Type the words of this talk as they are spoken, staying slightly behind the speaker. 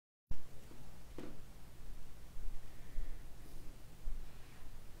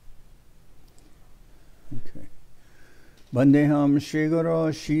Vandeham Shri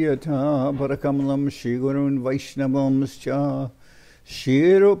Guru Shiyata Parakamalam Shri Gurun Vaishnavamscha Shri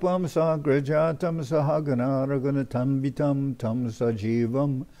Rupam Sagrajatam Sahagana Raghunatambitam Tam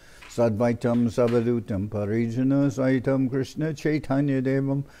Sajivam Sadvaitam Savadutam Parijana Saitam Krishna Chaitanya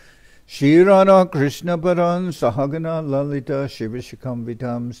Devam Shri Radha Krishna Paran Sahagana Lalita Shivashikam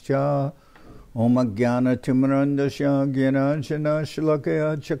Vitamscha Om Ajnana Timrandasya Gyananjana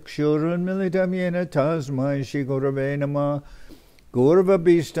Shalakaya Chakshurun Militam Yena Tasmai Shri Gurave Namah Gurva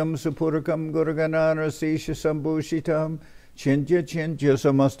Bhistam Supurakam Gurganara Sisha Sambhushitam Chintya Chintya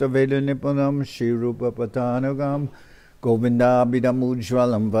Samasta Veda Nipunam Shri Rupa Patanagam Govinda Bidam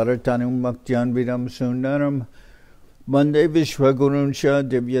Ujwalam Varatanum Bhaktyan Bidam Sundaram Bande Vishwaguruncha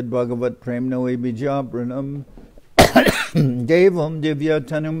Divyad Bhagavat Premno Ebijabranam Devam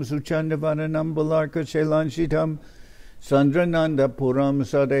Divyatanam Suchandavanam Balarka Shailanshitam Sandrananda Puram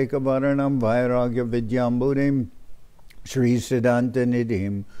Sadeka Varanam Vairagya Vidyambudim Sri Siddhanta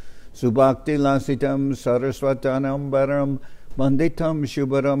Nidhim Subhakti Lasitam Saraswatanam Baram Manditam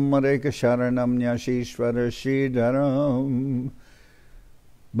Shubharam Mareka Sharanam Nyashishvara Sridharam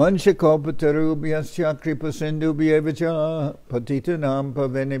Vanshakopatarubyascha Kripasindubhyevacha Patitanam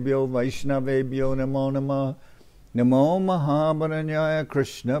Pavenibhyo Vaishnavebhyo Namo Namah Namo Mahabaranyaya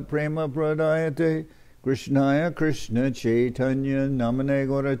Krishna Prema Pradayate Krishnaya Krishna Chaitanya Namane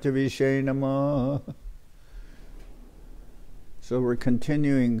Gauratavishe Namah. So we're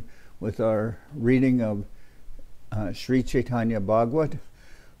continuing with our reading of Sri Chaitanya Bhagavat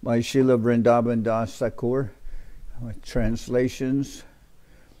by Srila Vrindaban Das Thakur, with translations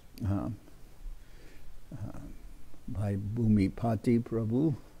by Bhumipati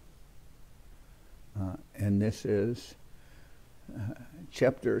Prabhu. And this is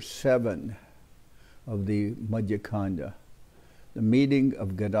chapter 7 of the Madhya-khanda, the meeting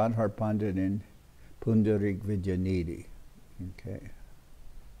of Gadadhar Pandit and Pundarika Vidyanidhi. Okay.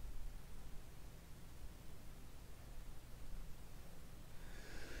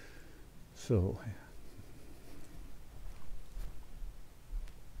 So,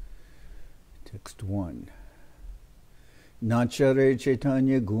 text 1. Nachare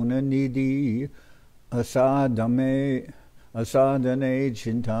Chaitanya Guna Nidhi Asadane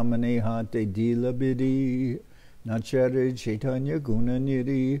Chintamani Hate Dilabidi Nachare Chaitanya Guna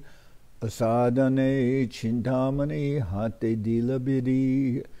Nidhi Asadane Chintamani Hate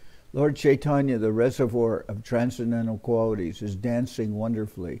Dilabidi. Lord Chaitanya, the reservoir of transcendental qualities, is dancing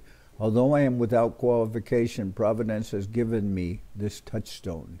wonderfully. Although I am without qualification, Providence has given me this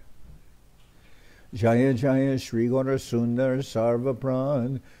touchstone. Jaya Jaya Shri Gaura Sundar Sarva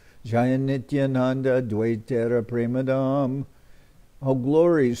Pran Jaya Nityananda Dvaitera Premadam. All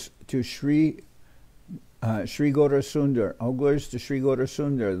glories to Shri Gaura Sundar. All glories to Shri Gaura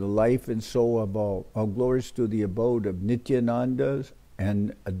Sundar, the life and soul of all. All glories to the abode of Nityananda's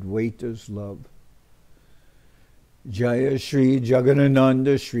and Advaita's love. Jaya Shri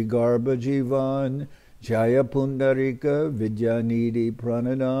Jaganananda Shri Garbha Jivan Jaya Pundarika Vidyanidhi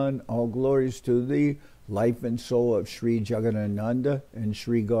Pranadan. All glories to the life and soul of Shri Jaganananda and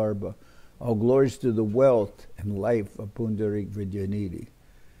Shri Garbha. All glories to the wealth and life of Pundarika Vidyanidhi.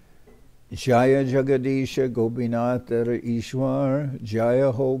 Jaya Jagadisha Gopinathara Ishwar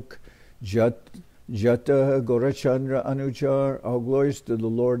Jaya Hok Jata Gaurachandra Anuchar. All glories to the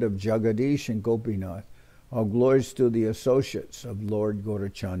Lord of Jagadish and Gopinath. All glories to the associates of Lord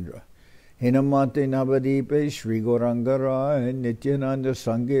Gaurachandra. Hinamate Navadipe Shri Gauranga Rai Nityananda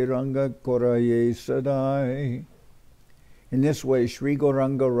Sanghe Ranga Koraye Sadai. In this way, Shri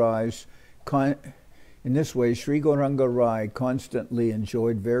Gauranga Rai constantly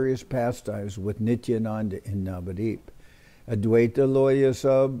enjoyed various pastimes with Nityananda in Navadip. Advaita Loya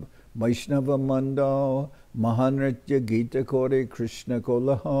Sab, Vaishnava Mandal, Mahanritya Gita Kore Krishna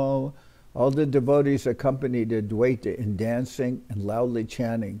Kolahal. All the devotees accompanied Advaita in dancing and loudly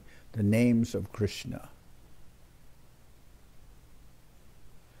chanting the names of Krishna.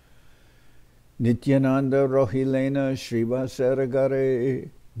 Nityananda Rohilena Srivasaragare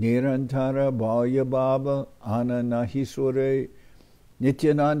Nirantara Bhaya Baba Ananahisware.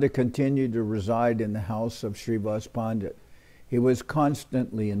 Nityananda continued to reside in the house of Srivas Pandit. He was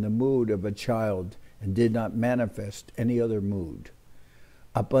constantly in the mood of a child and did not manifest any other mood.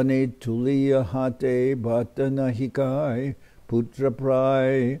 Apane Tuliya Hate Bhata Nahikai Putra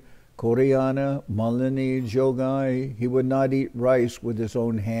Prai Koryana Malini Jogai. He would not eat rice with his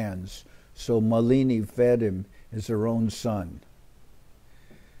own hands, so Malini fed him as her own son.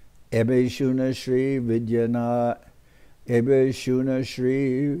 Ebe Shuna Shri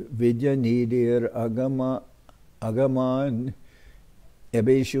Vidyanidhir Agaman.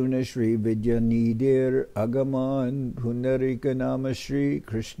 Ebeshuna Shri Vidyanidhir Agaman Pundarika Nama Shri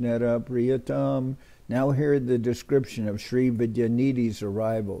Krishnara Priyatam. Now hear the description of Shri Vidyanidhi's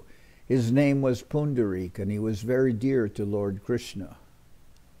arrival. His name was Pundarik, and he was very dear to Lord Krishna.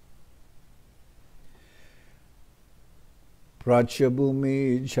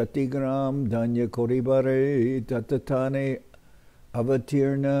 Prachabhumi Chatigram Danya Koribare Tatatane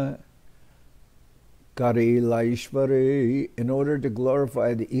Avatirna Karilaishvare. In order to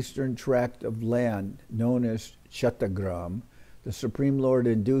glorify the eastern tract of land known as Chatagram, the Supreme Lord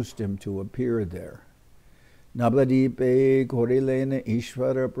induced him to appear there. Nabadipe Korilena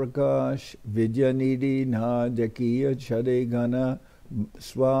Ishvara Prakash Vidyanidhi Na Jakiya Chade Gana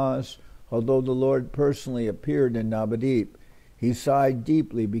Swas. Although the Lord personally appeared in Navadip, he sighed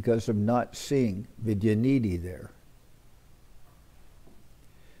deeply because of not seeing Vidyanidhi there.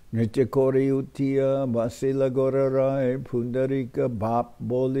 Nrityakori Uttiya Vasila Gorarai Pundarika Bap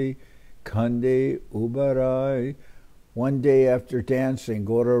Boli Kande Ubarai. One day after dancing,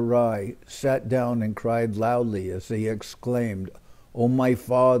 Gorarai sat down and cried loudly as he exclaimed, "O my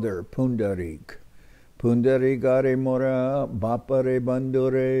father, Pundarik! Pundarikare mora bapare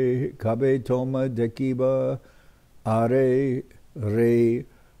bandure kabe toma dekiba are re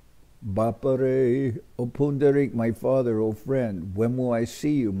bapare." O Pundarik, my father, O friend, when will I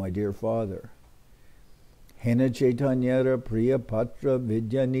see you, my dear father? Hena Chaitanyara Priya Patra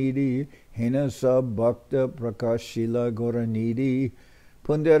Vidyanidhi Hena Sab Bhakta Prakashila Goranidhi.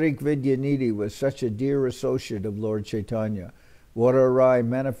 Pundarik Vidyanidhi was such a dear associate of Lord Chaitanya. Gorarai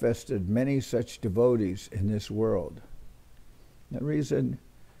manifested many such devotees in this world. The reason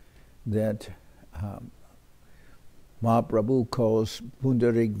that Mahaprabhu calls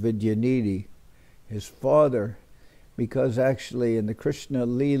Pundarik Vidyanidhi his father, because actually in the Krishna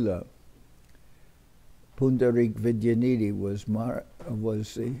Leela, Pundarik Vidyanidhi was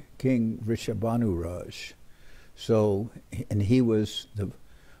the King Vrishabhanuraj. So, and he was the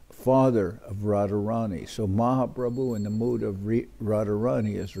father of Radharani. So Mahaprabhu in the mood of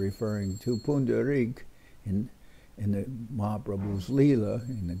Radharani is referring to Pundarik in the Mahaprabhu's Leela,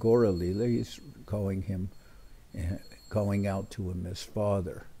 in the Gora Leela, he's calling out to him as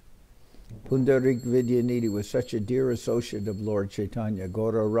father. Pundarik Vidyanidhi was such a dear associate of Lord Chaitanya.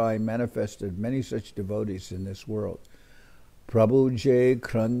 Gora Rai manifested many such devotees in this world. Prabhu Jay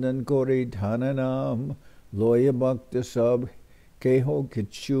Krandan Kori Dhananam Loya Bhakta Sab Keho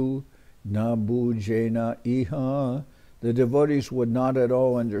Kichu Nabu Jena Iha. The devotees would not at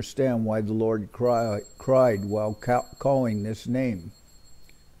all understand why the Lord cried while calling this name,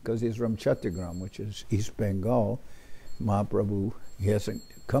 because he's from Chattagram, which is East Bengal. Mahaprabhu, he hasn't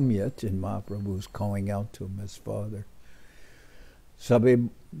come yet, and Mahaprabhu's calling out to him as father. Sabe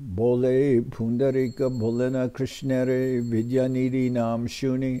bole Pundarika bolena Krishnere Vidyanidhi nam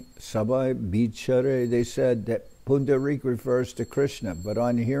shuni sabai bichare. They said that Pundarik refers to Krishna, but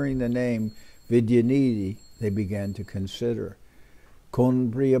on hearing the name Vidyanidhi, they began to consider.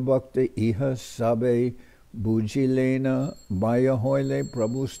 Kon priya bhakta iha sabe bujilena baya hoile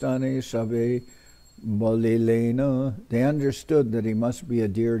prabhustane sabe balilena. They understood that he must be a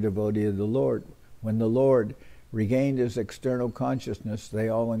dear devotee of the Lord. When the Lord regained his external consciousness, they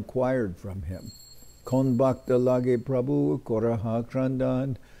all inquired from him. Kon bhakta lage prabhu koraha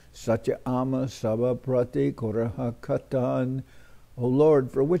krandan Satya ama sava prati koraha katan. O Lord,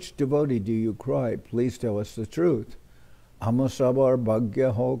 for which devotee do you cry? Please tell us the truth. Amasabar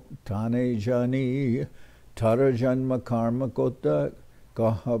bhagya hok tane jani tara janma karma kota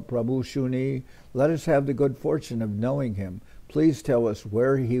kaha prabhu shuni. Let us have the good fortune of knowing him. Please tell us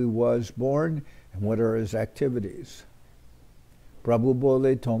where he was born and what are his activities. Prabhu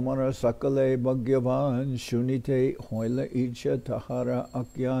bole tomara sakale bhagyavan shunite hoila icha tahara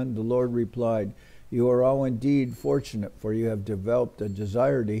akyan. The Lord replied, you are all indeed fortunate, for you have developed a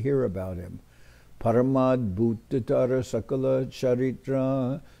desire to hear about him. Paramad bhuttatara sakala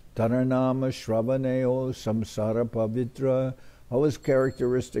charitra taranama shravaneo samsara pavitra. All his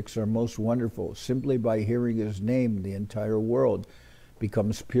characteristics are most wonderful. Simply by hearing his name, the entire world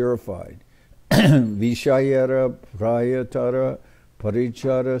becomes purified. Vishayara prayatara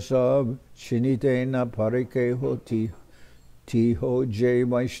parichara sab shinitena parikeho tiho jay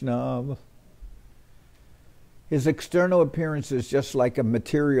Vaishnav. His external appearance is just like a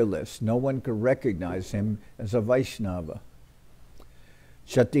materialist. No one could recognize him as a Vaishnava.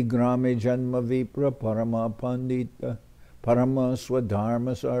 Chatigrame janma vipra parama pandita parama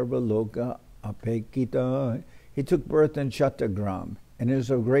swadharma sarva loka apekita. He took birth in Chatagram and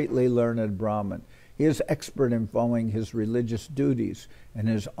is a greatly learned Brahmin. He is expert in following his religious duties and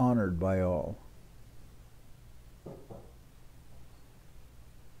is honored by all.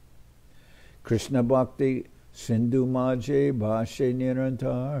 Krishna Bhakti Sindhu Maje Bhashe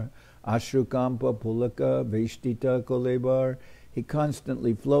Nirantar Ashrukampa Pulaka Veshtita Kolebar. He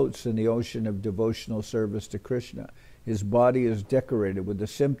constantly floats in the ocean of devotional service to Krishna. His body is decorated with the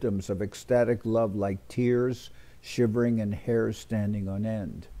symptoms of ecstatic love like tears, shivering, and hair standing on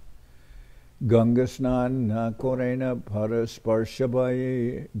end. Ganga Snan Na Korena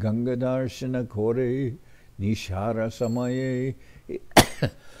Parasparshabaye Gangadarshana Kore Nishara Samaye.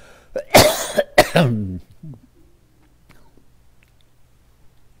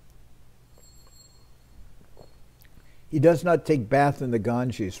 He does not take bath in the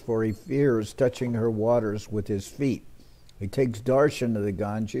Ganges, for he fears touching her waters with his feet. He takes darshan of the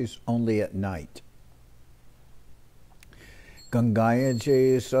Ganges only at night. Gangaya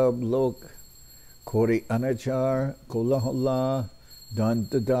je sab lok kori anachar kolahala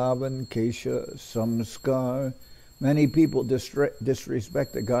dantadavan kesha samskar. Many people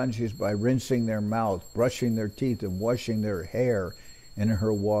disrespect the Ganges by rinsing their mouth, brushing their teeth, and washing their hair in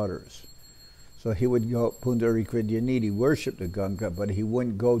her waters. So he would go, Pundarika Vidyanidhi worship the Ganga, but he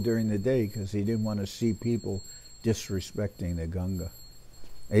wouldn't go during the day because he didn't want to see people disrespecting the Ganga.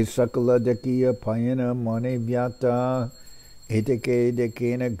 E sakala dekiya payana mane vyata eteke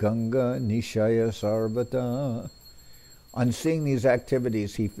dekena Ganga nishaya sarvata. On seeing these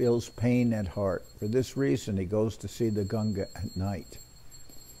activities, he feels pain at heart. For this reason, he goes to see the Ganga at night.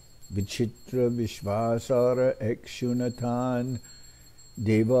 Vichitra Vishvasara Ekshunatan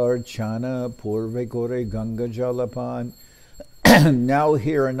Devarchana Purvekore Ganga Jalapan. Now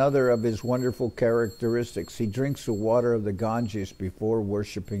hear another of his wonderful characteristics. He drinks the water of the Ganges before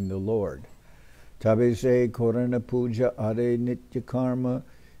worshipping the Lord. Tabese Korana Puja Are Nitya Karma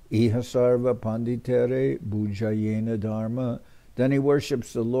Ihasarva Panditere Bujayena Dharma. Then he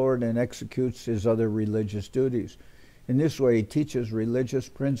worships the Lord and executes his other religious duties. In this way, he teaches religious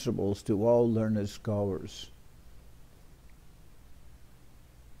principles to all learned scholars.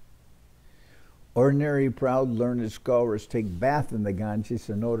 Ordinary, proud, learned scholars take bath in the Ganges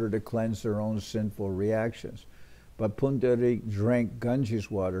in order to cleanse their own sinful reactions. But Pundarik drank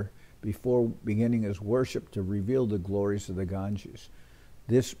Ganges water before beginning his worship to reveal the glories of the Ganges.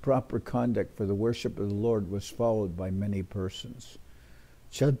 This proper conduct for the worship of the Lord was followed by many persons.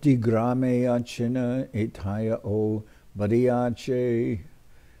 Chati grame achina etaya o bariache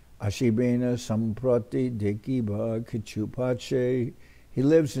ashibena samprati dekiba kichupache. He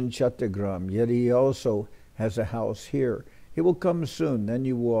lives in Chattagram, yet he also has a house here. He will come soon, then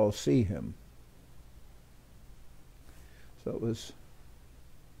you will all see him. So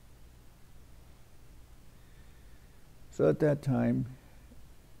at that time,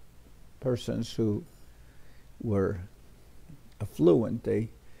 persons who were affluent, they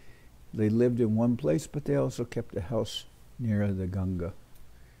lived in one place, but they also kept a house near the Ganga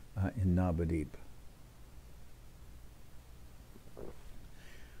in Navadip.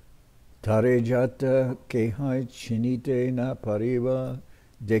 Tare jata kehai chinite na pariva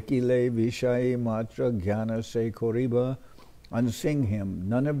dekile vishai matra jnana se koriba. On seeing him,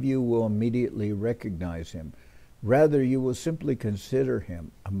 none of you will immediately recognize him. Rather, you will simply consider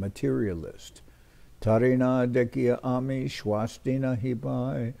him a materialist. Tarina dekia ami shwastina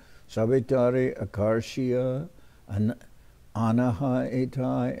hipai savitare akarshia anaha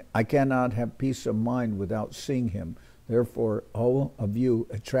etai. I cannot have peace of mind without seeing him. Therefore, all of you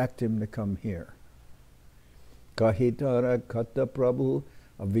attract him to come here. Kahitara kata prabhu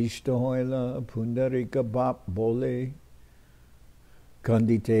avishtahoila pundarika bap bole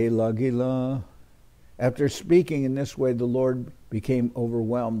kandite lagila. After speaking in this way, the Lord became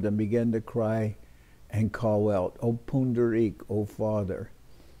overwhelmed and began to cry and call out, O Pundarik, O Father,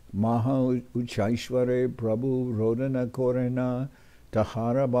 Maha Uchaishware Prabhu Rodana Korena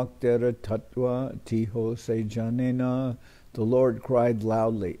Tahara Bhaktera Tattva Tiho Sejanena. The Lord cried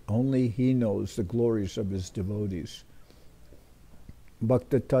loudly, only he knows the glories of his devotees.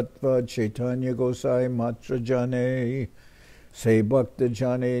 Bhakta Tattva Chaitanya Gosai Matra Jane Se Bhakta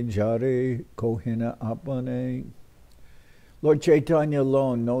Jane Jare Kohina Apane. Lord Chaitanya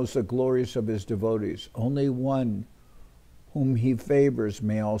alone knows the glories of his devotees. Only one whom he favors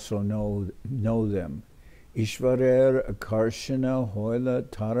may also know them. Ishvarer Akarshana Hoila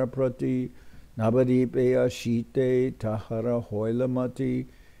Taraprati Nabadipeya Shite Tahara Hoila Mati.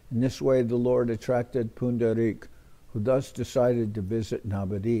 In this way the Lord attracted Pundarik, who thus decided to visit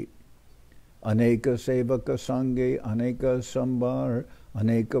Navadip. Aneka Sevaka Sange, Aneka Sambar,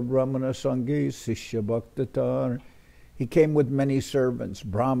 Aneka Brahmana Sange, Sishya Bhaktatar. He came with many servants,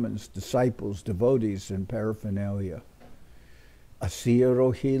 Brahmins, disciples, devotees, and paraphernalia. Asiya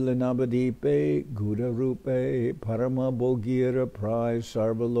rohila nabadipe, Gura rupe, Parama bogira prai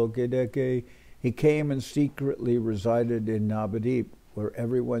sarvalokedeke. He came and secretly resided in Navadip, where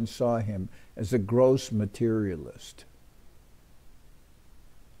everyone saw him as a gross materialist.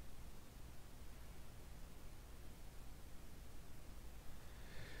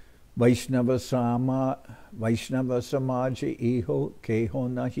 Vaishnava Samaji Iho Keho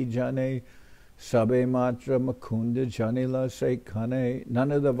Nahi Jane Sabe Matra Mukunda Janila Se Kane.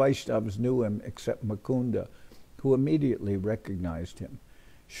 None of the Vaishnavas knew him except Mukunda, who immediately recognized him.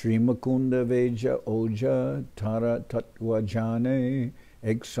 Shri Mukunda Veja Oja Tara Tatwa Jane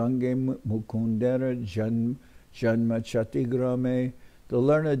Ek Sange Mukundera Janma Chatigrame. The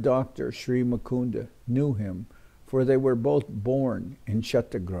learned doctor Shri Mukunda knew him, for they were both born in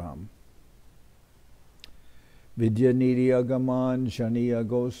Chatagram. Vidyanidhi Agaman Janiya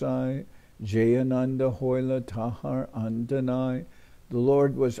Gosai Jayananda Hoila Tahar Andanai. The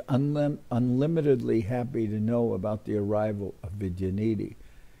Lord was unlimitedly happy to know about the arrival of Vidyanidhi.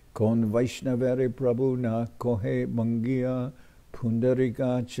 Kon Vaishnavere Prabhu na Kohe Mangiya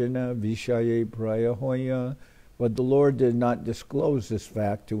Pundarika China Vishaye Prayahoya. But the Lord did not disclose this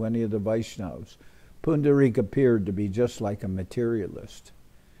fact to any of the Vaishnavas. Pundarik appeared to be just like a materialist.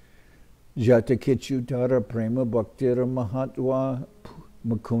 Jatakichutara Prema Bhaktira Mahatva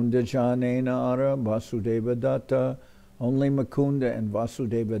Mukunda Janena Ara Vasudeva Datta. Only Mukunda and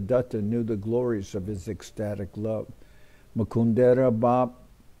Vasudeva Datta knew the glories of his ecstatic love. Mukundera Bap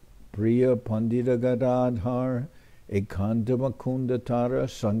Priya Pandita Gadadhar Ekanta Mukunda Tara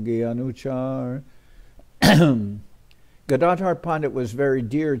Sangi Anuchar. Gadadhar Pandit was very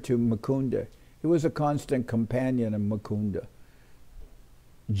dear to Mukunda. He was a constant companion of Mukunda.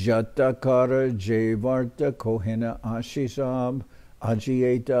 Jatakara Jevarta Kohena Ashisab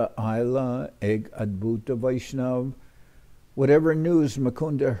Ajieta Aila Eg Adbhuta Vaishnav. Whatever news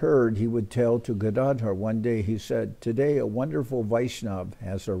Mukunda heard, he would tell to Gadadhar. One day he said, "Today a wonderful Vaishnav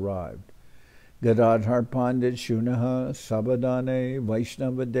has arrived." Gadadhar Pandit Shunaha Sabadane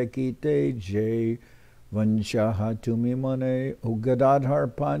Vaishnava Dekite Jay Vanchaha Tumimane. O Gadadhar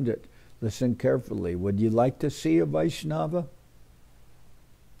Pandit, listen carefully. Would you like to see a Vaishnava?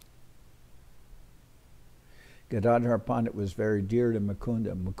 Gadadhar Pandit was very dear to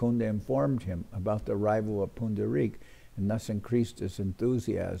Mukunda. Mukunda informed him about the arrival of Pundarik, and thus increased his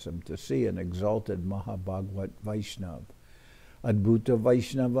enthusiasm to see an exalted Mahabhagavat Vaishnava. Adbhuta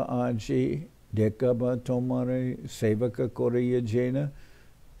Vaishnava Aji Dekaba Tomare Sevaka Koreya Jena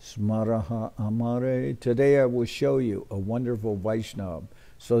Smaraha Amare. Today I will show you a wonderful Vaishnava,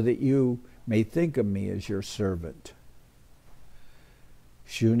 so that you may think of me as your servant.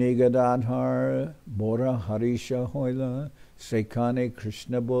 Shuni Gadadhar Bora Harisha Hoila Sekane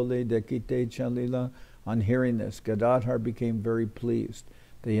Krishna Bole Dekite Chalila. On hearing this, Gadadhar became very pleased.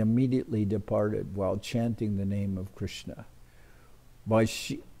 They immediately departed while chanting the name of Krishna.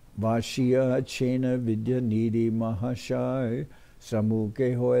 Vashya Chena Vidyanidhi Mahashai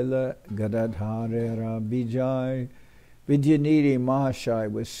Samuke Hoila Gadadharera Vijay. Vidyanidhi Mahashai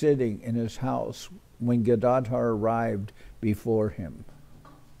was sitting in his house when Gadadhar arrived before him.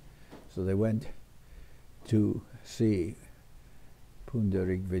 So they went to see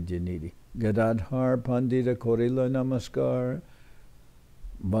Pundarik Vidyanidhi. Gadadhar Pandita Korila Namaskar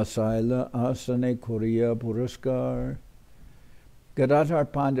Basaila Asane Koriya Puraskar. Gadadhar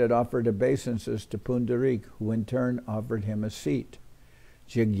Pandit offered obeisances to Pundarik, who in turn offered him a seat.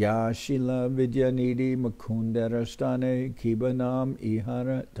 Jigyashila Vidyanidhi Mukundarastane Kibanam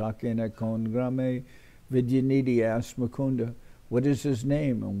Ihara Takena Kongrame. Vidyanidhi asked Mukunda, what is his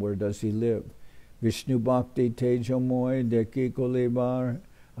name and where does he live? Vishnu Bhakti Tejomoy Deki Kolebar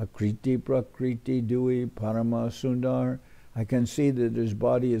Akriti Prakriti Dui Parama Sundar. I can see that his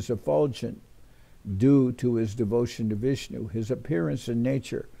body is effulgent due to his devotion to Vishnu. His appearance and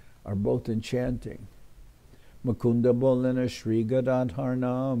nature are both enchanting. Mukunda Bolana Shri Gadadhar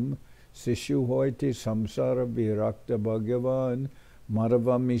Nam Sishu Hoiti Samsara Virakta Bhagavan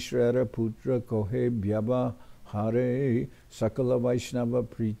Madhava Mishrera Putra Kohe Bhyaba Hare Sakala Vaishnava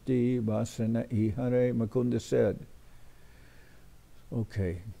Priti Vasana Ihare. Mukunda said,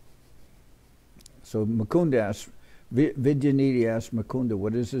 okay. So Mukunda asked, Vidyanidhi asked Mukunda,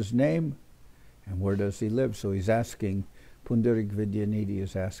 what is his name and where does he live? So he's asking, Pundarik Vidyanidhi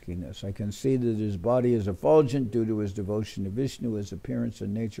is asking this. I can see that his body is effulgent due to his devotion to Vishnu. His appearance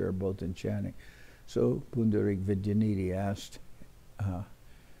and nature are both enchanting. So Pundarik Vidyanidhi asked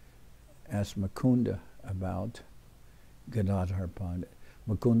Mukunda about Gadadhar Pandit.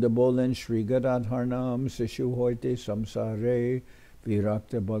 Mukunda Bolen Shri Gadadhar Nam Sishu Hoite Samsare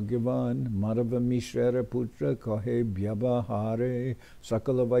Virakta Bhagavan, Madhava Mishra Putra Kahe Vyabhahare,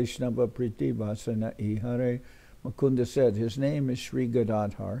 Sakala Vaishnava Priti Vasana Ihare. Mukunda said, his name is Sri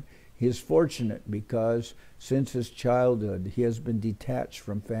Gadadhar. He is fortunate because since his childhood he has been detached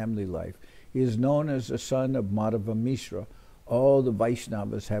from family life. He is known as the son of Madhava Mishra. All the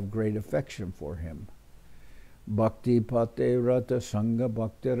Vaishnavas have great affection for him. Bhakti Pate Rata Sangha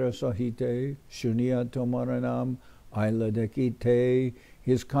Bhaktara Sahite Shunya Tomaranam Ailadekite.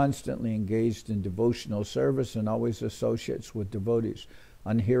 He is constantly engaged in devotional service and always associates with devotees.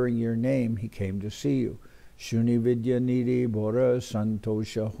 On hearing your name, he came to see you. Shuni Vidyanidhi Bora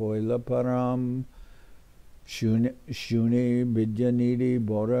Santosha Hoila Param. Shuni Vidyanidhi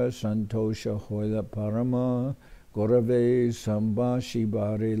Bora Santosha Hoila Parama. Gorave Samba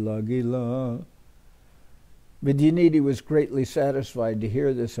Shibare Lagila. Vidyanidhi was greatly satisfied to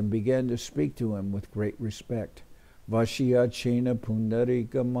hear this and began to speak to him with great respect. Vashya Chena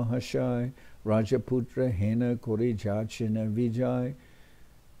Pundarika Mahashai Rajaputra Hena Korijachina Vijay.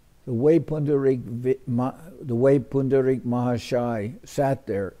 The way Pundarik Mahashai sat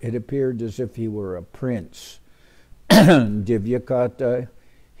there, it appeared as if he were a prince. Divyakata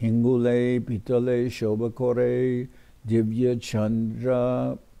Hingule Pitale Shobakore Divya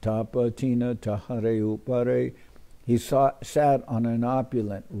Chandra Tapatina Tahare Upare. He sat on an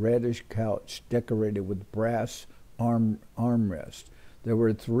opulent reddish couch decorated with brass armrest. There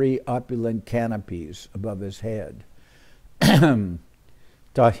were 3 opulent canopies above his head. Tahin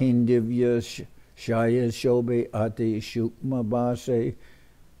Divya Shaya Shobe Ate Shukma Base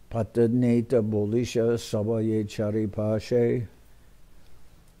Pataneta Bolisha Sabaye Charipashe.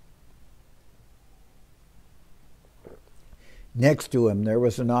 Next to him there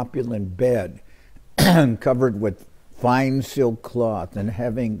was an opulent bed covered with fine silk cloth and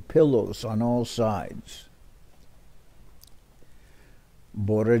having pillows on all sides.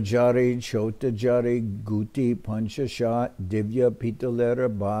 Borajari, Chotajari, Guti, Panchashat, Divya, Pitalera,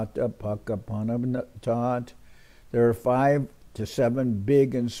 Bata, Pakapanatat. There are 5 to 7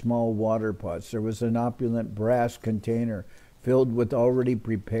 big and small water pots. There was an opulent brass container filled with already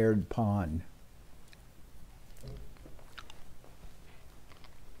prepared pan.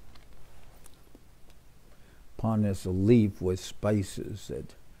 Pan is a leaf with spices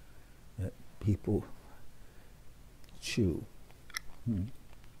that people chew.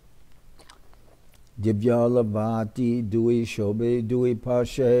 Divyala Vati Dui Shobe Dui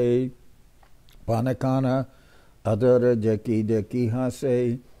Pashe Panakana Adara Deki Deki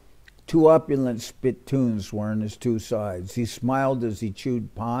Hase. 2 opulent spittoons were on his 2 sides. He smiled as he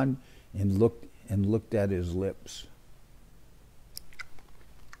chewed pan and looked at his lips.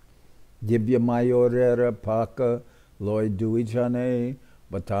 Divya Mayorera Paka Loy Duijane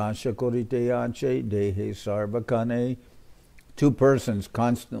Batasha Koriteyache Dehe Sarvakane. 2 persons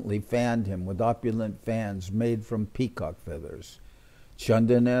constantly fanned him with opulent fans made from peacock feathers.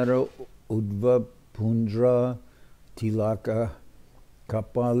 Chandanera Udva Pundra Tilaka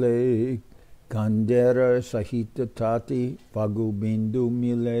Kapale Gandhera Sahita Tati Fagubindu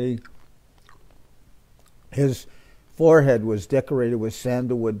Mile. His forehead was decorated with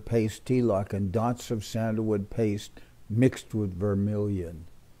sandalwood paste tilak and dots of sandalwood paste mixed with vermilion.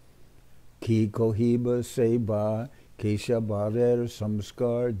 Ki Kohiba Seba Kesha Barer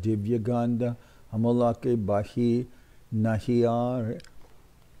Samskar Divyaganda Amalake Bahi Nahiyar.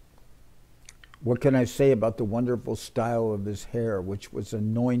 What can I say about the wonderful style of his hair, which was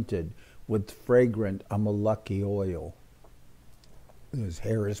anointed with fragrant Amalaki oil? His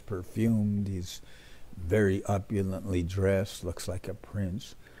hair is perfumed. He's very opulently dressed, looks like a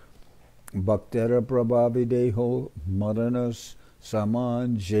prince. Bhaktera Prabhavideho Maranas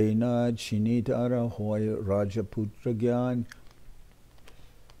Saman Jaina Chinitara Hoy Rajaputra Gyan.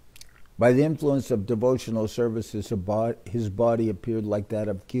 By the influence of devotional services, his body appeared like that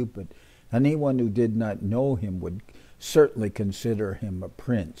of Cupid. Anyone who did not know him would certainly consider him a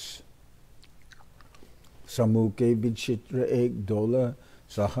prince. Samuke Vichitra Ek Dola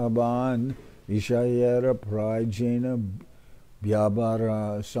Sahaban Vishayera Prajena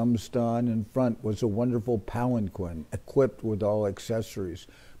Vyabara Samstan. In front was a wonderful palanquin equipped with all accessories.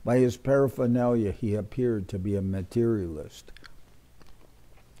 By his paraphernalia he appeared to be a materialist.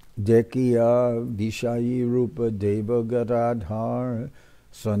 Dekiya Vishayi Rupa Deva Gadadhar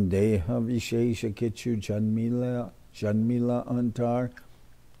Sandeha Vishesha Kichu Janmila Antar.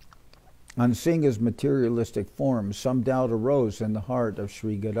 On seeing his materialistic form, some doubt arose in the heart of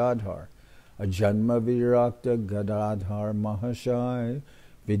Sri Gadadhar. A Janma Virakta Gadadhar Mahashai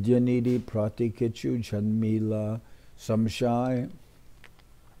Vidyanidhi Pratikichu Janmila Samshai.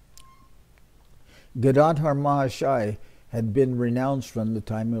 Gadadhar Mahashai had been renounced from the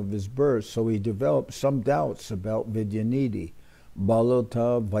time of his birth, so he developed some doubts about Vidyanidhi.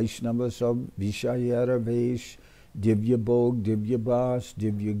 Balota Vaishnavasab Vishayaravesh Divya Bhog Divya Bas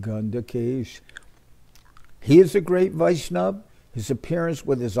Divya Gandhakesh. He is a great Vaishnav. His appearance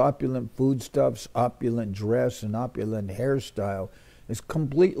with his opulent foodstuffs, opulent dress, and opulent hairstyle is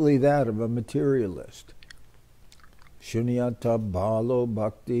completely that of a materialist. Shunyata Balo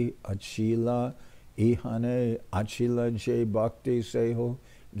Bhakti Achila Ihane Achila Je Bhakti Seho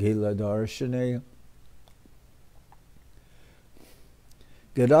Gila Darshane.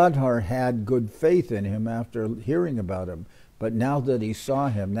 Gadadhar had good faith in him after hearing about him, but now that he saw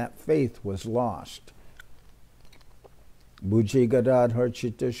him, that faith was lost. Bhuji Gadadhar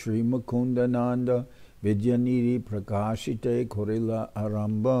Chitta Sri Mukunda Nanda Vidyanidhi Prakashite Korila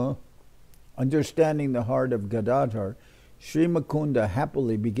Aramba. Understanding the heart of Gadadhar, Sri Mukunda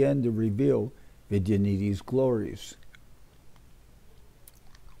happily began to reveal Vidyanidhi's glories.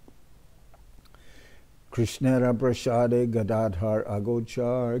 Krishnara Prasade Gadadhar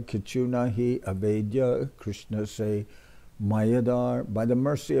Agochar Kichunahi Avedya. Krishna say Mayadar. By the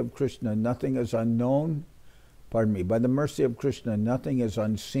mercy of Krishna, nothing is unknown. By the mercy of Krishna, nothing is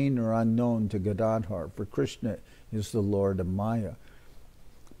unseen or unknown to Gadadhar, for Krishna is the Lord of Maya.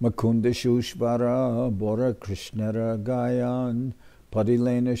 Makunda Shushvara Bora Krishnara Gayan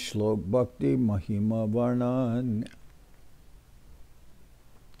Padilena Shlok Bhakti Mahima Varnan.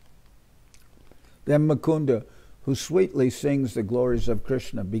 Then Mukunda, who sweetly sings the glories of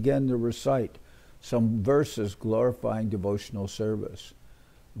Krishna, began to recite some verses glorifying devotional service.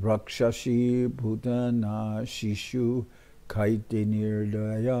 Rakshashi Bhutana Shishu Kaite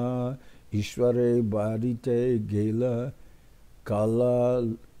Nirdaya Ishvare Bharite Gela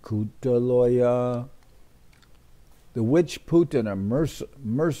Kala Kutaloya. The witch Putana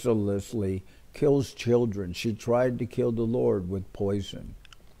mercilessly kills children. She tried to kill the Lord with poison.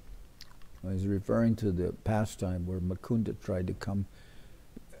 He's referring to the pastime where Mukunda tried to come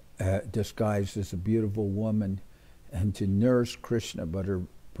disguised as a beautiful woman and to nurse Krishna, but her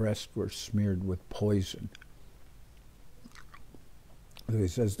breasts were smeared with poison. So he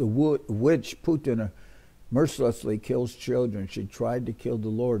says the witch Putana mercilessly kills children. She tried to kill the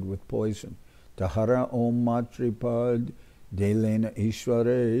Lord with poison. Tahara Om Matripad Delena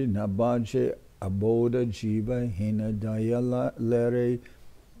Ishware Nabaje Aboda Jiva Hina Daya Lere.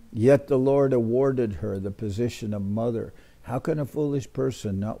 Yet the Lord awarded her the position of mother. How can a foolish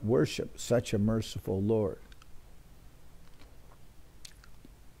person not worship such a merciful Lord?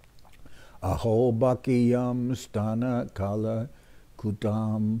 Aho Bakiyam Stana Kala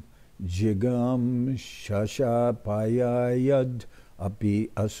Kutam Jigam Shasha Payayad Api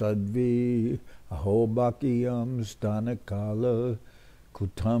Asadvi. Aho Bakiyam Stana Kala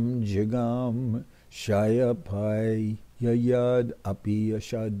Kutam Jigam Shaya Payayad Yayad api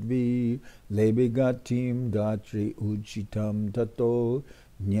ashadvi lebigatim datri uchitam tato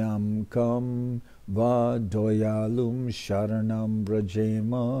nyam kam va doyalum sharanam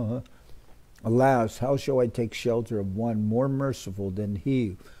brajema. Alas, how shall I take shelter of one more merciful than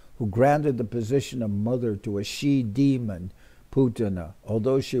he who granted the position of mother to a she-demon, Putana,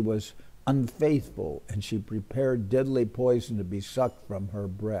 although she was unfaithful and she prepared deadly poison to be sucked from her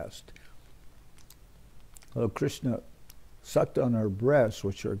breast. Well, Krishna sucked on her breasts,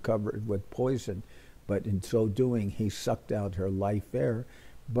 which are covered with poison, but in so doing, he sucked out her life air.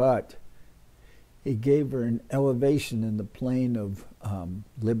 But he gave her an elevation in the plane of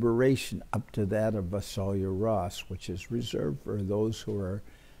liberation up to that of Vasalya Ras, which is reserved for those who are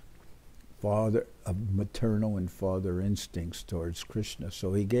of maternal and father instincts towards Krishna.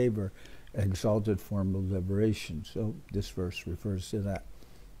 So he gave her an exalted form of liberation. So this verse refers to that.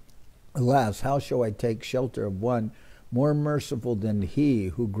 Alas, how shall I take shelter of one more merciful than he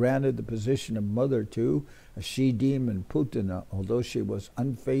who granted the position of mother to a she-demon, Putana, although she was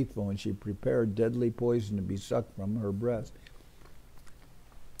unfaithful and she prepared deadly poison to be sucked from her breast.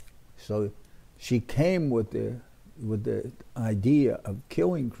 So she came with the idea of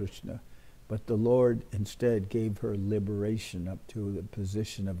killing Krishna, but the Lord instead gave her liberation up to the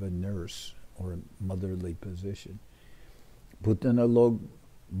position of a nurse or a motherly position. Putana log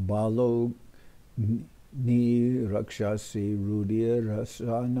balo Ni Rakshasi Rudir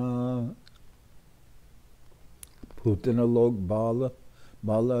Rasana Putanalog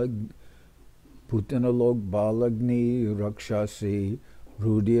Balagni Rakshasi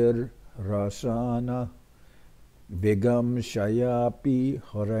Rudir Rasana Vigam Shayapi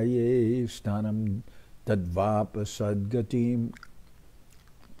Haraye Stanam Tadvapa Sadgatim.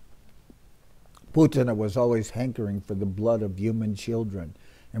 Putana was always hankering for the blood of human children,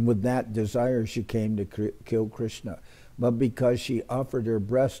 and with that desire she came to kill Krishna. but because she offered her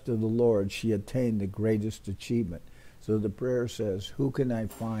breast to the Lord, she attained the greatest achievement. So the prayer says, who can I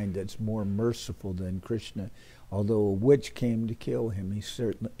find that's more merciful than Krishna? Although a witch came to kill him,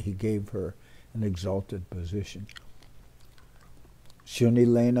 he gave her an exalted position.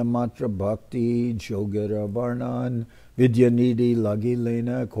 Shunilena matra bhakti jogara varnan Vidyanidhi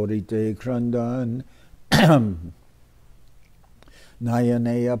lagilena korite krandan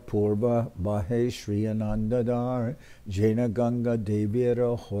Nayaneya purva bahe shriyanandadar Jaina ganga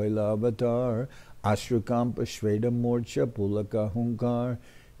devira hoila avatar Ashrakampa shveda morcha pulaka hunkar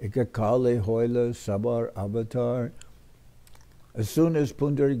Ikakale hoila sabar avatar. As soon as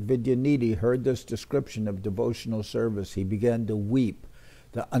Pundarik Vidyanidhi heard this description of devotional service, he began to weep.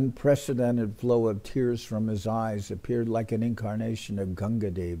 The unprecedented flow of tears from his eyes appeared like an incarnation of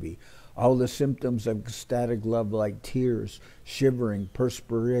Ganga Devi. All the symptoms of ecstatic love like tears, shivering,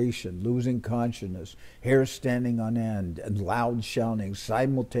 perspiration, losing consciousness, hair standing on end, and loud shouting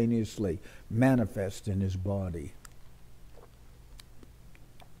simultaneously manifest in his body.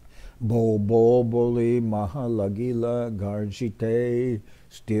 Bo bo boli mahalagila garjite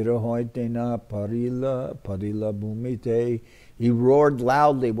stirahoitena parila bhumite. He roared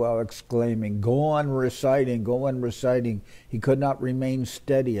loudly while exclaiming, go on reciting, go on reciting. He could not remain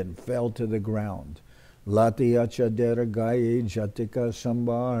steady and fell to the ground. Lati achadera gaye jatika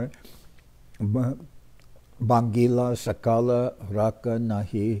sambar bangila sakala raka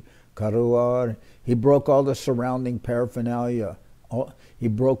nahi karuar. He broke all the surrounding paraphernalia. He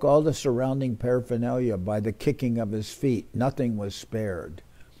broke all the surrounding paraphernalia by the kicking of his feet. Nothing was spared.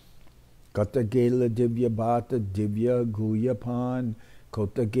 Katagela divya bhata divya guyapan.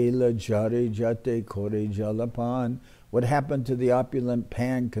 Kotagela jare jate kore jalapan. What happened to the opulent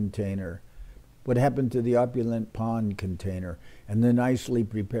pan container? What happened to the opulent pond container and the nicely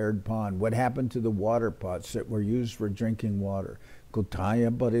prepared pond? What happened to the water pots that were used for drinking water?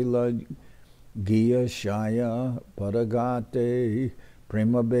 Kutaya barila Giya Shaya Paragate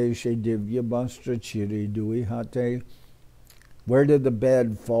Prema Beshe Divya Bastra Chiri Duihate. Where did the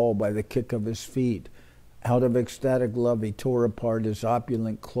bed fall by the kick of his feet? Out of ecstatic love, he tore apart his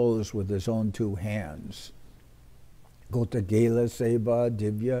opulent clothes with his own two hands. Gota Gela Seva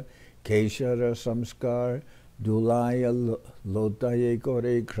Divya Keshara Samskar Dulaya Lotaye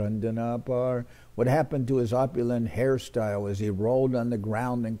Kore Krandanapar. What happened to his opulent hairstyle as he rolled on the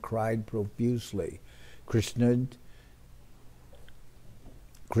ground and cried profusely? Krishna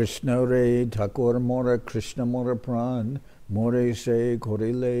re Thakur mora Krishna mora pran more se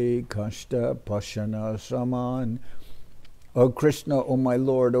korile kashta pashana saman. O Krishna, O my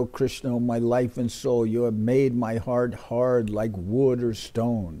Lord, O Krishna, O my life and soul, you have made my heart hard like wood or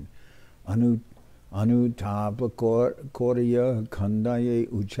stone. Anutapa Korea Kandaye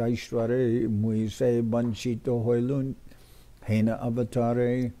Uchaishware Muise Banchito Hoilun Hena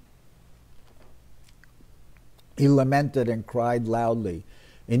Avatare. He lamented and cried loudly,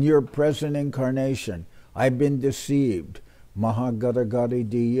 in your present incarnation, I've been deceived. Mahagadagari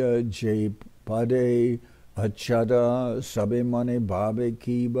Diya Jpade Achada Sabemane Babe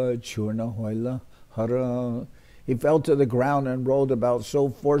Kiba Churna Hoila Hara. He fell to the ground and rolled about so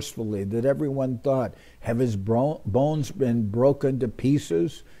forcefully that everyone thought, have his bones been broken to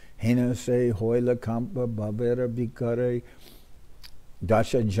pieces? Hena se hoila kampa bavera vikare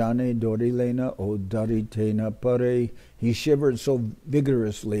dasha jane dorilena o daritena pare. He shivered so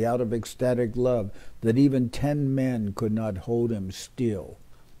vigorously out of ecstatic love that even 10 men could not hold him still.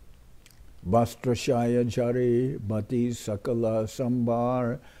 Vastrashaya jari bati sakala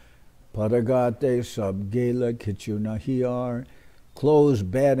sambar Paragate subgela kichunahiyar. Clothes,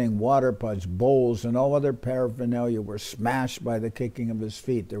 bedding, water pots, bowls, and all other paraphernalia were smashed by the kicking of his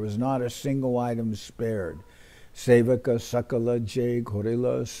feet. There was not a single item spared. Sevaka sakala jay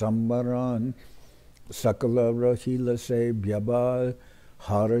korila sambaran sakala rahila se byaba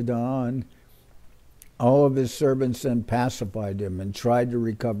haradan. All of his servants then pacified him and tried to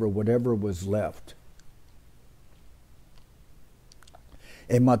recover whatever was left.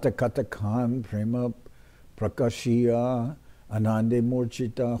 Emata katakan prema prakashya anande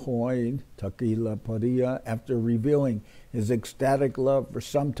murchita hoy takila pariya. After revealing his ecstatic love for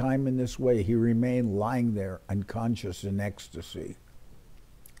some time in this way, he remained lying there unconscious in ecstasy.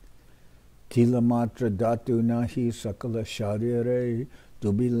 Tilamatra datu nahi sakala sharire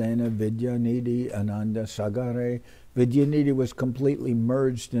dubilena Vidyanidhi ananda sagare. Vidyanidhi was completely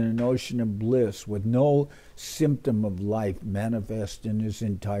merged in an ocean of bliss with no symptom of life manifest in his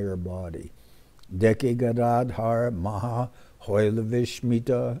entire body. Deke Gadadhar maha hoila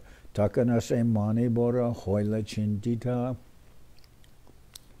vishmita takanase mani bora hoila chintita.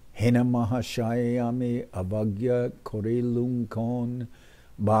 Hena Mahashayami Avagya Korilung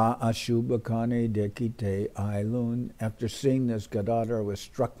Ba Ashubakane Dekite Ailun. After seeing this, Gadadhar was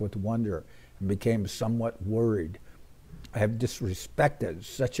struck with wonder and became somewhat worried. I have disrespected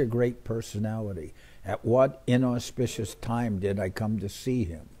such a great personality. At what inauspicious time did I come to see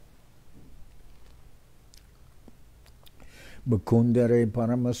him? Mukundare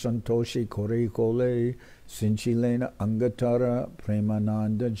Paramasantoshi Kore Kole Sinchilena Angatara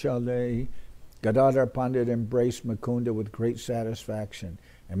Premananda Jale. Gadadhar Pandit embraced Mukunda with great satisfaction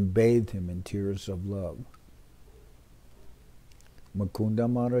and bathed him in tears of love. Mukunda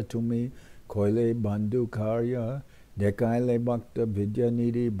Maratumi Koile Bandhu Karya Dekaile Bhakta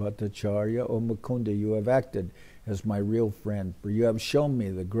Vidyanidhi Bhattacharya. O Mukunda, you have acted as my real friend, for you have shown me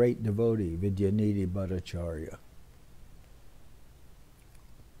the great devotee Vidyanidhi Bhattacharya.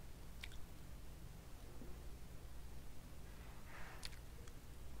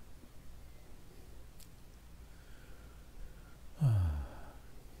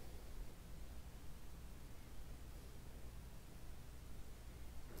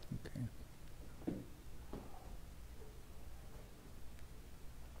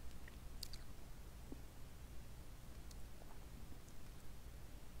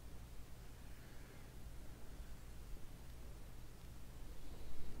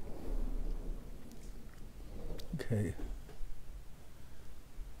 Okay.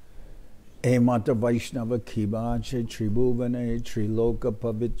 Emata Vaishnava Kibache Tribhuvane Triloka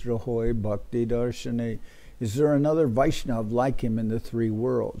Pavitra Hoy Bhakti Darshane. Is there another Vaishnav like him in the three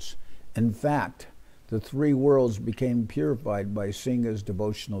worlds? In fact, the three worlds became purified by seeing his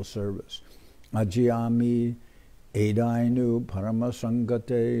devotional service. Ajiyami Edainu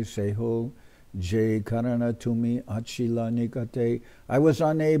Paramasangate Seho Jay Karana Tumi Achila Nikate. I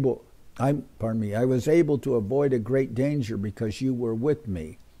was able to avoid a great danger because you were with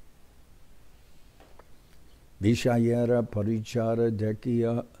me. Vishayera Parichara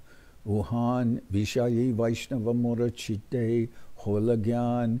Dekiya Uhan Vishayi Vaishnava Mora Chitte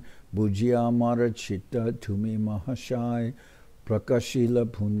Holagyan Bujya Mara Chitta Tumi Mahashai Prakashila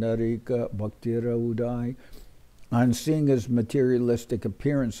Pundarika Bhaktira Udai. On seeing his materialistic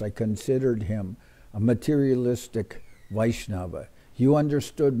appearance, I considered him a materialistic Vaishnava. You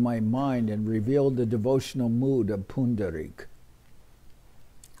understood my mind and revealed the devotional mood of Pundarik.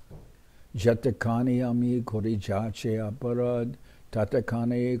 Jatakani ami korijache aparad,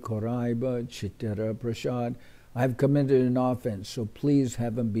 tatakane koraiba chittara prasad. I have committed an offense, so please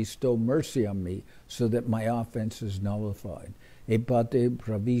have him bestow mercy on me so that my offense is nullified. Epate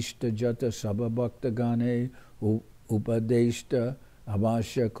pravishta jata sababhakta gane upadeshta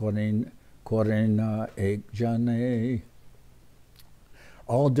avasya korena ekjane.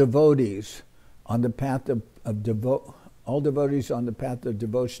 All devotees on the path of devotional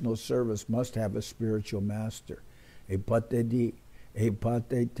service must have a spiritual master. Epatete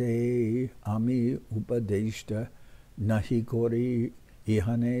ami upadeshta nahi kori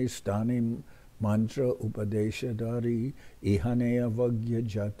ihane stanim mantra upadeshadari ihane avagya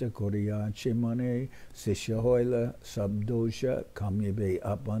jata koriyache mane sishahoila sabdosha kamyebe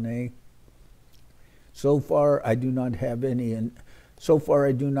apane. So far I do not have an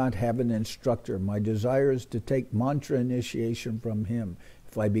instructor. My desire is to take mantra initiation from him.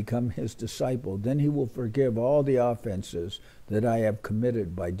 If I become his disciple, then he will forgive all the offenses that I have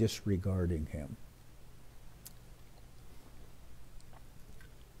committed by disregarding him.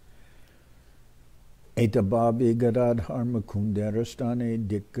 Etababi Gadadhar Mukundarastane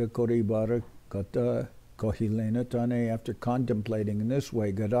Dikka Koribara Kata Kohilenatane. After contemplating in this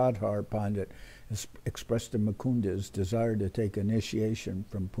way, Gadadhar Pandit expressed to Mukunda's desire to take initiation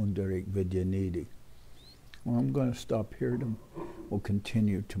from Pundarik Vidyanidhi. Well, I'm going to stop here. We'll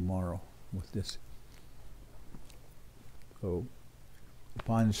continue tomorrow with this. So,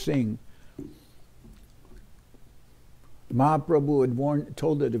 upon seeing, Mahaprabhu had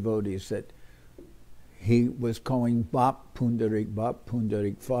told the devotees that he was calling Bap Pundarik,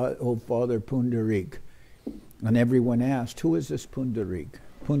 oh Father Pundarik. And everyone asked, who is this Pundarik?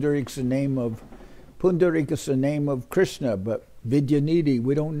 Pundarik is the name of Krishna, but Vidyanidhi,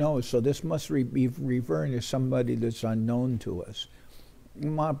 we don't know, so this must be referring to somebody that's unknown to us.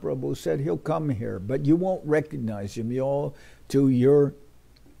 Mahaprabhu said, he'll come here, but you won't recognize him.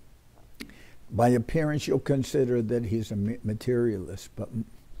 By appearance, you'll consider that he's a materialist. But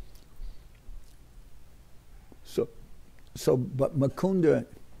Mukunda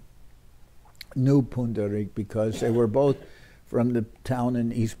knew Pundarik because they were both from the town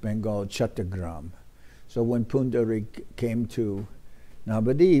in East Bengal, Chattagram. So when Pundarik came to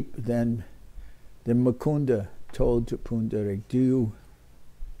Navadip, then Mukunda told to Pundarik, do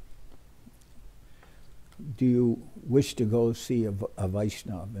do you wish to go see a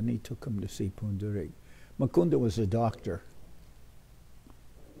Vaishnava? And he took him to see Pundarika. Mukunda was a doctor.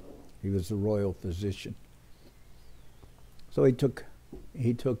 He was the royal physician. So he took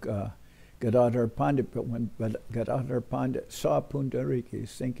Gadadhar Pandit, but when Gadadhar Pandit saw Pundarika,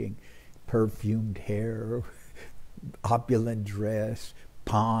 he's thinking perfumed hair, opulent dress,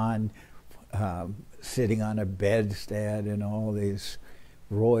 pond, sitting on a bedstead, and all these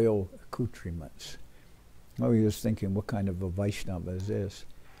royal accoutrements. Oh, he was thinking, what kind of a Vaishnava is this?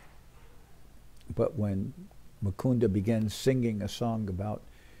 But when Mukunda began singing a song about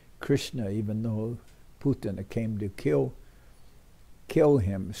Krishna, even though Putana came to kill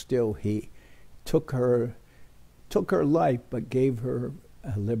him, still he took her life, but gave her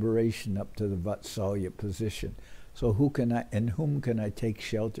a liberation up to the Vatsalya position. So in whom can I take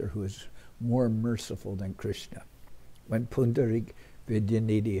shelter who is more merciful than Krishna? When Pundarika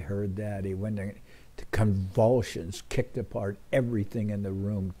Vidyanidhi heard that, he went into convulsions, kicked apart everything in the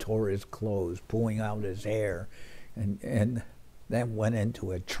room, tore his clothes, pulling out his hair, and then went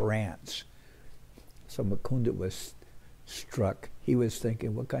into a trance. So Mukunda was struck. He was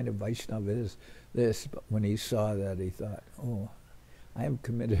thinking, what kind of Vaishnava is this? But when he saw that, he thought, oh, I have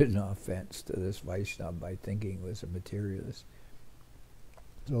committed an offense to this Vaishnava by thinking he was a materialist.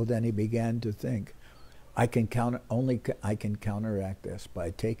 So then he began to think, I can counteract this by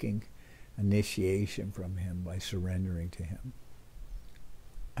taking initiation from him, by surrendering to him.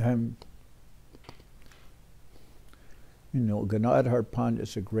 Gadadhar Pandit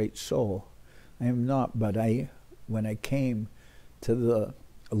is a great soul. I am not, but when I came to the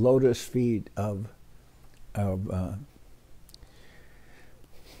lotus feet of Srila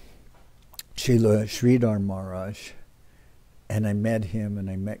Sridhar Maharaj, and I met him and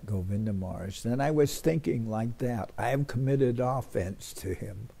I met Govinda Maharaj, then I was thinking like that. I have committed offense to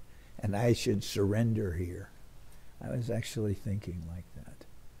him and I should surrender here. I was actually thinking like that.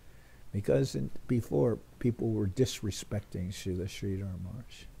 Because before, people were disrespecting Srila Sridhar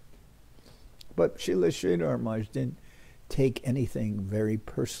Maharaj. But Srila Sridhar Maharaj didn't take anything very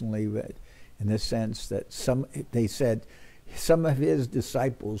personally, in the sense that they said some of his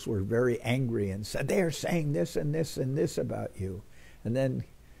disciples were very angry and said, they are saying this and this and this about you. And then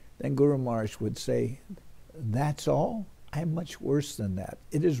Guru Maharaj would say, that's all? I'm much worse than that.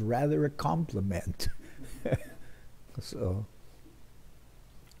 It is rather a compliment.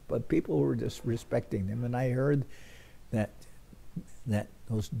 But people were disrespecting him, and I heard that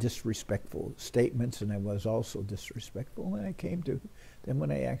those disrespectful statements, and I was also disrespectful when I came to, then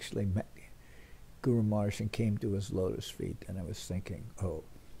when I actually met Guru Maharaj and came to his lotus feet, and I was thinking, oh,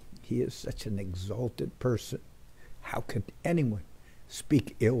 he is such an exalted person. How could anyone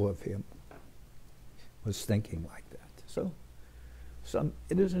speak ill of him? Was thinking like that. So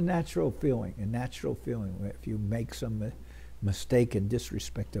it is a natural feeling if you make some mistake and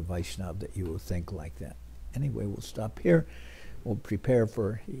disrespect a Vaishnava, that you will think like that. Anyway, we'll stop here. We'll prepare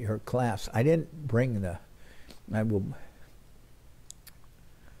for your class. I didn't bring the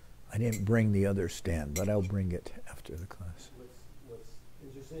other stand, but I'll bring it after the class. What's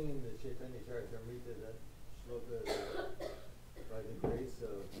interesting in the Chaitanya Charitamrita, that shloka is by the grace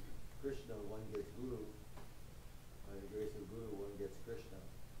of Krishna one gets Guru, by the grace of Guru one gets Krishna.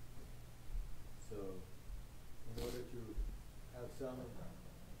 So in order to have some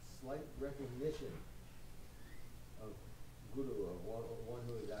slight recognition of Guru, of one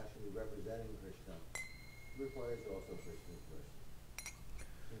who is actually representing Krishna, requires also Krishna's mercy.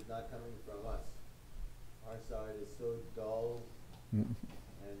 It's not coming from us. Our side is so dull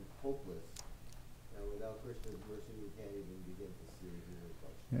and hopeless that without Krishna's mercy we can't even begin to see the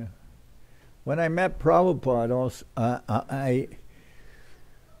reflection. Yeah. When I met Prabhupada, also, I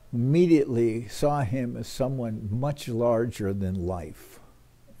immediately saw him as someone much larger than life.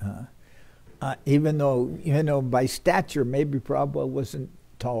 Even though, by stature, maybe Prabhupada wasn't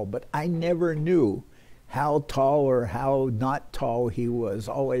tall, but I never knew how tall or how not tall he was.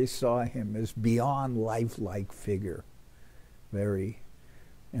 Always saw him as beyond lifelike figure.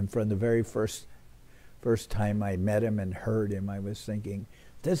 And from the very first time I met him and heard him, I was thinking,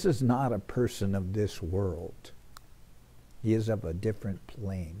 this is not a person of this world. He is of a different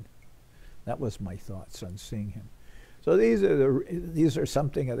plane. That was my thoughts on seeing him. So these are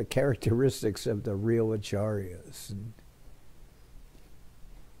something of the characteristics of the real acharyas. And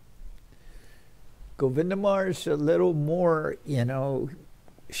Govinda Maharaj a little more,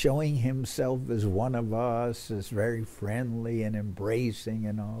 showing himself as one of us, as very friendly and embracing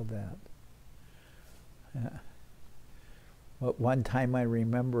and all that. But one time I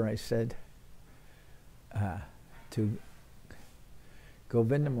remember I said to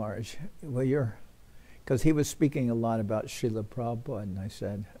Govinda Maharaj, well, because he was speaking a lot about Srila Prabhupada, and I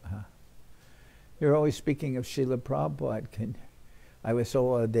said, you're always speaking of Srila Prabhupada. I was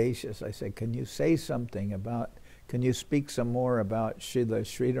so audacious. I said, can you say something about, can you speak some more about Srila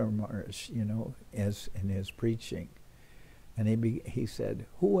Sridhar Maharaj, you know, as in his preaching? And he said,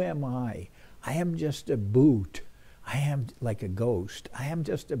 who am I? I am just a boot. I am like a ghost. I am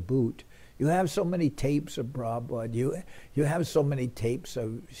just a boot. You have so many tapes of Prabhupada. You have so many tapes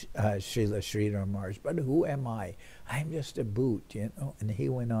of Srila Sridhar Maharaj. But who am I? I am just a boot, you know. And he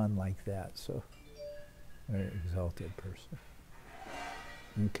went on like that. So, very exalted person.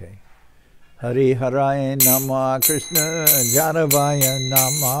 Okay. Hari Haraya Nama Krishna Jaravaya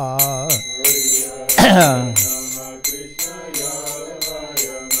Nama.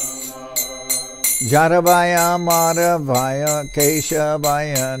 Jaravaya Maravaya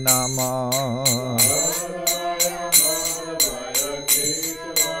Keshavaya Nama.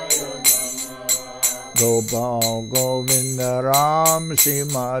 Gopal Govinda Ram Shri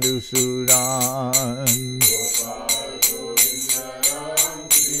Madhusudan.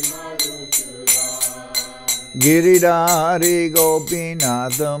 Giridhari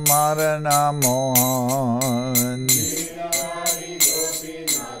Gopinath Marana Mohan.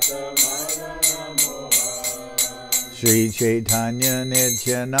 Sri Chaitanya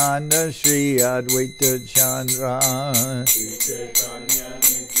Nityananda Sri Advaita Chandra.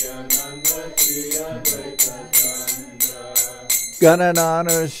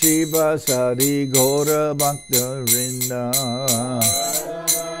 Gadadhar Shiva Sari Gaura Bhakta Vrinda.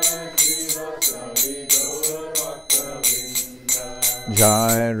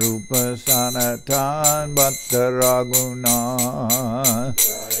 Jai Rupa Sanatan Bhatta Raghuna.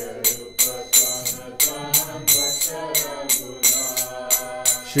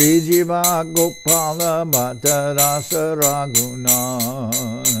 Shri Jiva Gopala Bhatta Rasa Raghuna.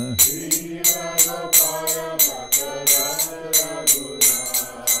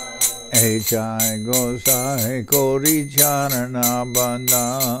 Echai Gosai Kori Charana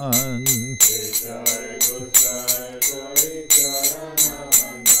Bandhan.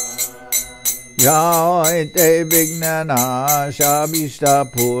 Jai Te Vignana Shabishta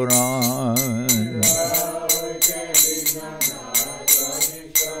Puran.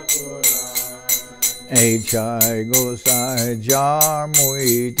 Echai Gosai Jar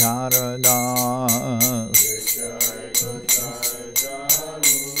Mui Taradas.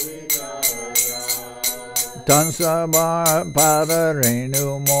 Tansabar Padarenu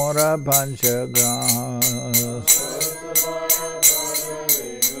Mora Panchagras.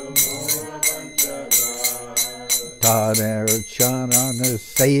 Tadar Charana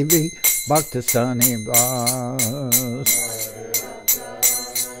Sevi Bhaktasani Vas.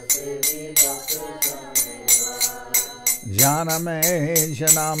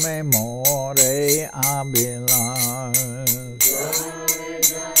 Janame More Abhilas.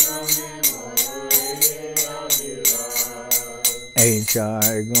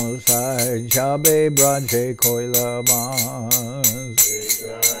 Echai Gosai Jabe Braje Koilabas.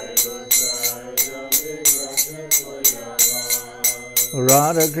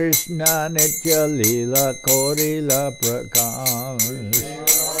 Radha Krishna Nitya Lila Korila Prakash.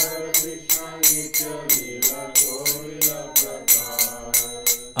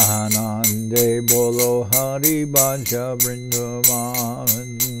 Anande Bolo Hari Bhaja Vrindaban.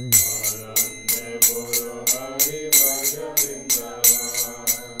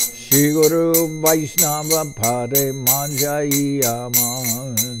 Shri Guru Vaishnava Pade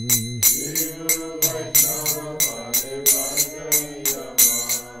Manjayaman.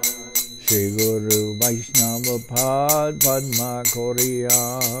 Shri Guru Vaishnava Pad Padma Koriya.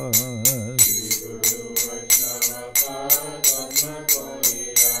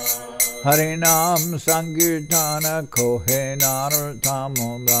 Harinam Sankirtana Kohe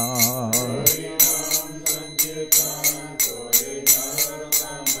Nartamabha.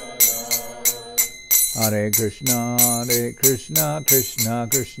 Hare Krishna, Krishna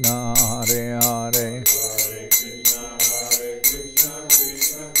Krishna, Hare Hare.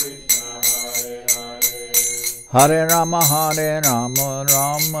 Hare Rama,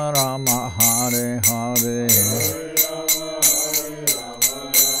 Rama Rama, Hare Hare.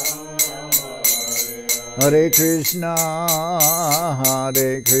 Hare Krishna,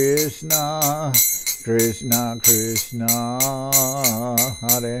 Krishna Krishna,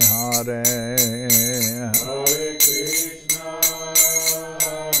 Hare Hare. Hare Krishna,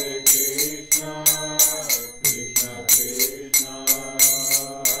 Krishna Krishna,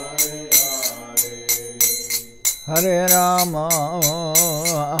 Hare Hare. Hare Rama,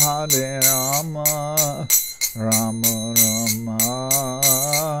 Rama Rama,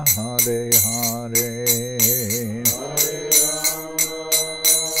 Hare Hare.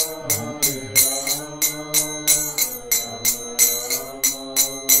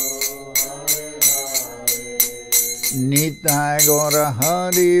 Nitai Gora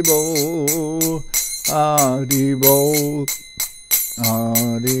Haribo, Haribo,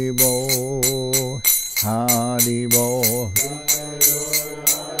 Haribo, Haribo.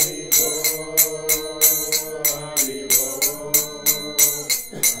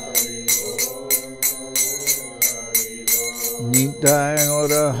 Nitai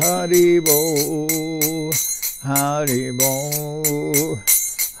Gora Haribo, Haribo,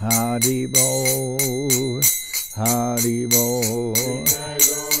 Haribo, Haribo.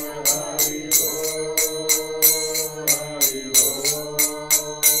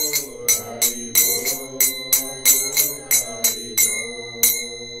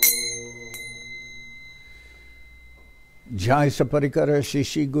 Jai Saparikara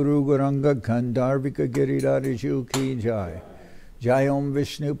Shishi Guru Guranga Gandharvika Girirariju Ki Jai. Jai Om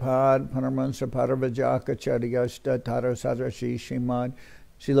Vishnu Pad Paramahansa Paravajaka Charyashta Tara Sarashi Shimad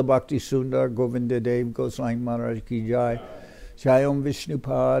Srila Bhakti Sundar Govinda Dev Goswami Maharaj Ki Jai. Jai Om Vishnu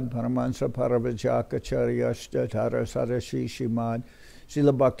Pad Paramahansa Paravajaka Charyashta Tara Sarashi Shimad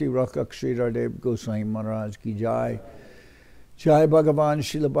Srila Bhakti Rakak Sridhar Dev Goswami Maharaj Ki Jai. Jai Bhagavan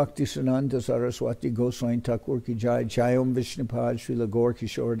Srila Bhakti Sananta Saraswati Goswami Thakur Ki Jai. Jai Om Vishnupad Srila Gaur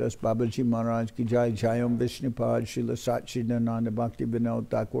Kishore Das Babaji Maharaj Ki Jai. Jai Om Vishnupad Srila Satchidananda Bhakti Vinod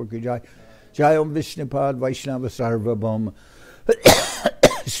Thakur Ki Jai. Jai Om Vishnupad Vaishnava Sarvabhauma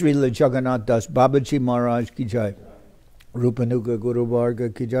Srila Jagannath Das Babaji Maharaj Ki Jai. Rupanuga Guru Varga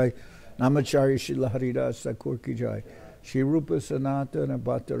Ki Jai. Namacharya Srila Haridas Thakur Ki Jai. Shri Rupa Sanatana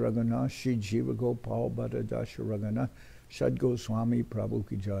Bhatta Raghunath Shri Jiva Gopal Bhatta Dasha Raghunath Shad Goswami Prabhu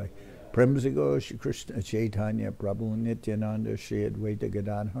Ki Jai. Premsigo Shri Krishna Chaitanya Prabhu Nityananda Shri Advaita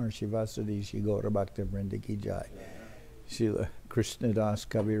Gadadhar Shri Vasudhi Shri Gaura Bhakta Vrinda Ki Jai. Srila Krishna Das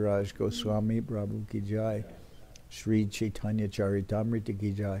Kaviraj Goswami Prabhu Ki Jai. Shri Chaitanya Charitamrita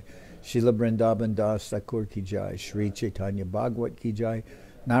Ki Jai. Srila Vrindaban Das Thakur Ki Jai. Shri Chaitanya Bhagavat Ki Jai.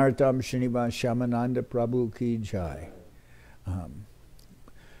 Narottam Srinivas Shamananda Prabhu Ki Jai.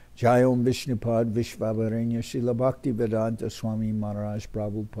 Jai Om Vishnupad Vishvavarenya Srila Bhakti Vedanta Swami Maharaj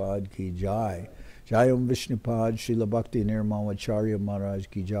Prabhupada Ki Jai. Jai Om Vishnupad Srila Bhakti Nirmamacharya Maharaj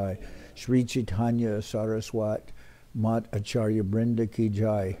Ki Jai. Shri Chaitanya Saraswat Mat Acharya Brinda Ki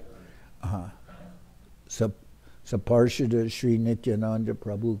Jai. Saparshada Shri Nityananda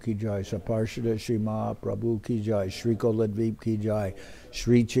Prabhu Ki Jai. Saparshada Shri Maha Prabhu Ki Jai. Shri Koladvip Ki Jai.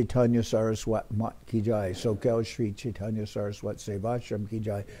 Shri Chaitanya Saraswat Mat Ki Jai. Soquel Shri Chaitanya Saraswat Seva Ashram Ki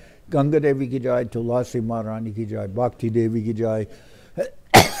Jai. Ganga Devi Ki Jai. Tulasi Maharani Ki Jai. Bhakti Devi Ki Jai.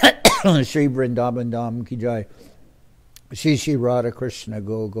 Shri Vrindaban Dham Ki Jai. Shri Radha Krishna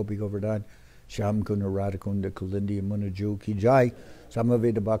Gopi Govardhan. Sham Kunda Radha Kunda Kulindi Munaju Ki Jai.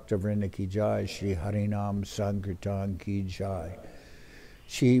 Samaveda Bhakta Vrinda Ki Jai. Shri Harinam Sankirtan Ki Jai.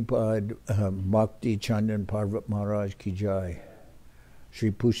 Sripad Bhakti Chandan Parvat Maharaj Ki Jai.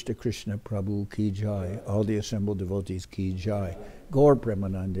 Shri Pushta Krishna Prabhu Ki Jai. All the assembled devotees Ki Jai. Gaur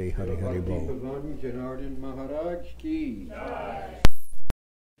Premanande Hari Hari Bol. Pavan Janardan Maharaj Ki Jai.